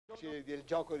Del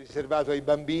gioco riservato ai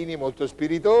bambini, molto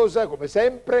spiritosa come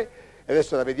sempre, e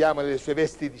adesso la vediamo nelle sue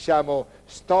vesti, diciamo,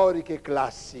 storiche,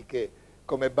 classiche,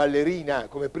 come ballerina,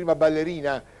 come prima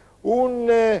ballerina,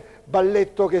 un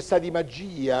balletto che sa di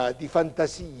magia, di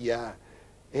fantasia,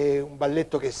 e un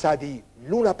balletto che sa di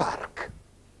Luna Park.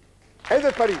 È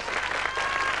del Parisi.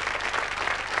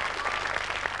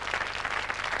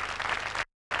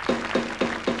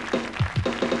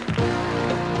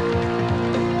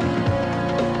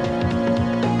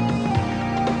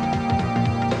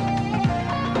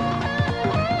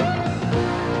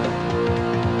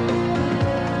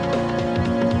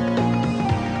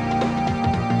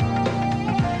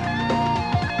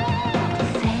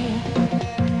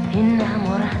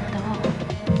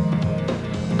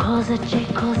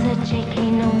 Cosa c'è che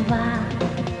non va?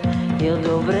 Io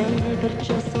dovrei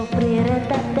perciò soffrire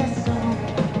da adesso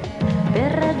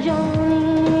per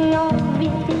ragioni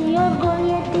ovvie di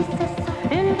orgoglio e di sesso.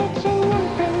 Invece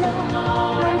niente,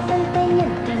 no, non sente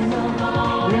niente,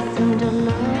 no, nessun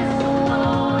dolore,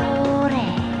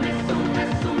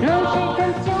 non c'è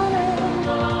tensione,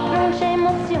 non c'è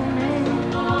emozione,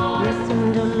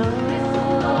 nessun dolore.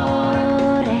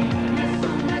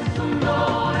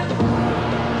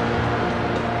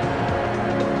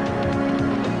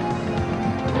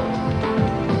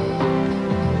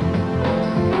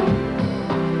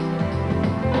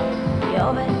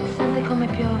 Piove, senti come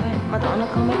piove, Madonna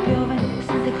come piove,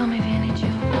 senti come viene giù.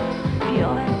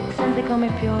 Piove, senti come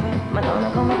piove, Madonna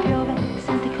come piove,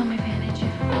 senti come viene giù.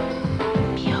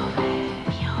 Piove,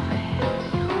 piove,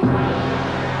 piove.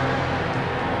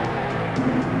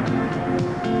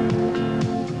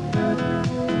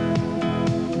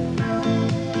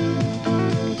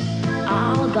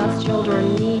 All God's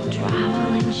children need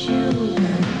traveling shoes.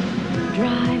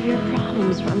 Drive your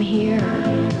problems from here,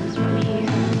 from here.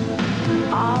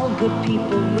 All good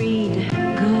people read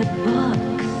good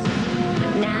books.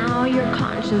 Now your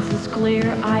conscience is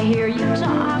clear. I hear you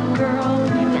talk, girl.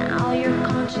 Now your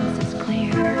conscience is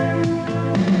clear.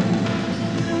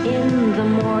 In the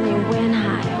morning when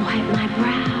I wipe my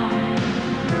brow,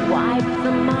 wipe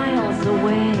the miles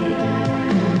away.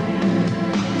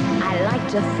 I like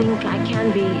to think I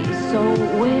can be so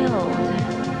willed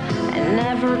and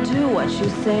never do what you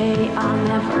say. I'll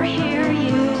never hear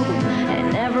you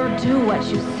and never do what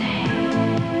you say.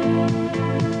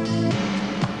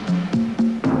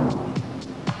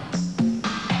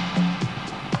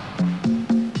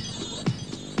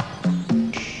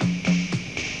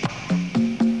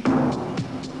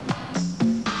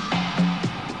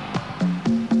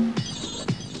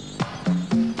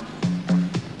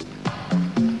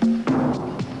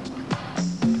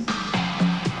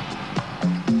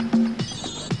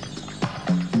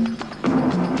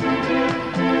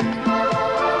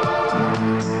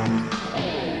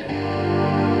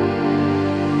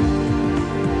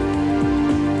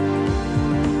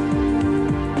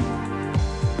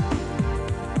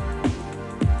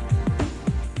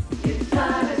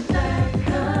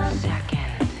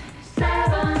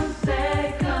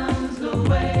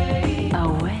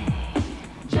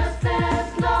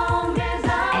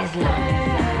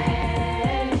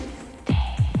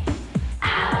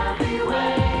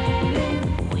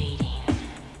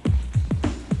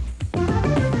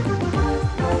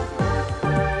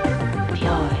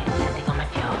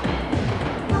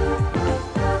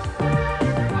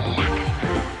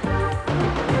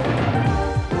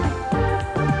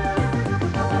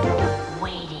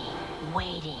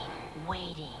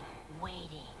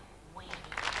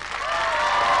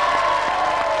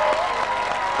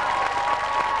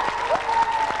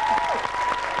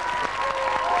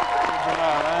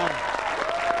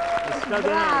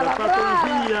 Brava, fatto una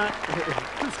figlia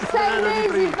 6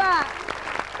 mesi fa.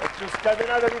 È più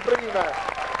scatenata di prima.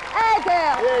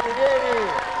 Ether! Vieni, vieni!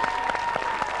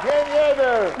 Vieni,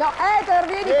 Ether! No, Ether,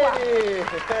 vieni qua! Vieni!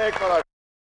 Eccola!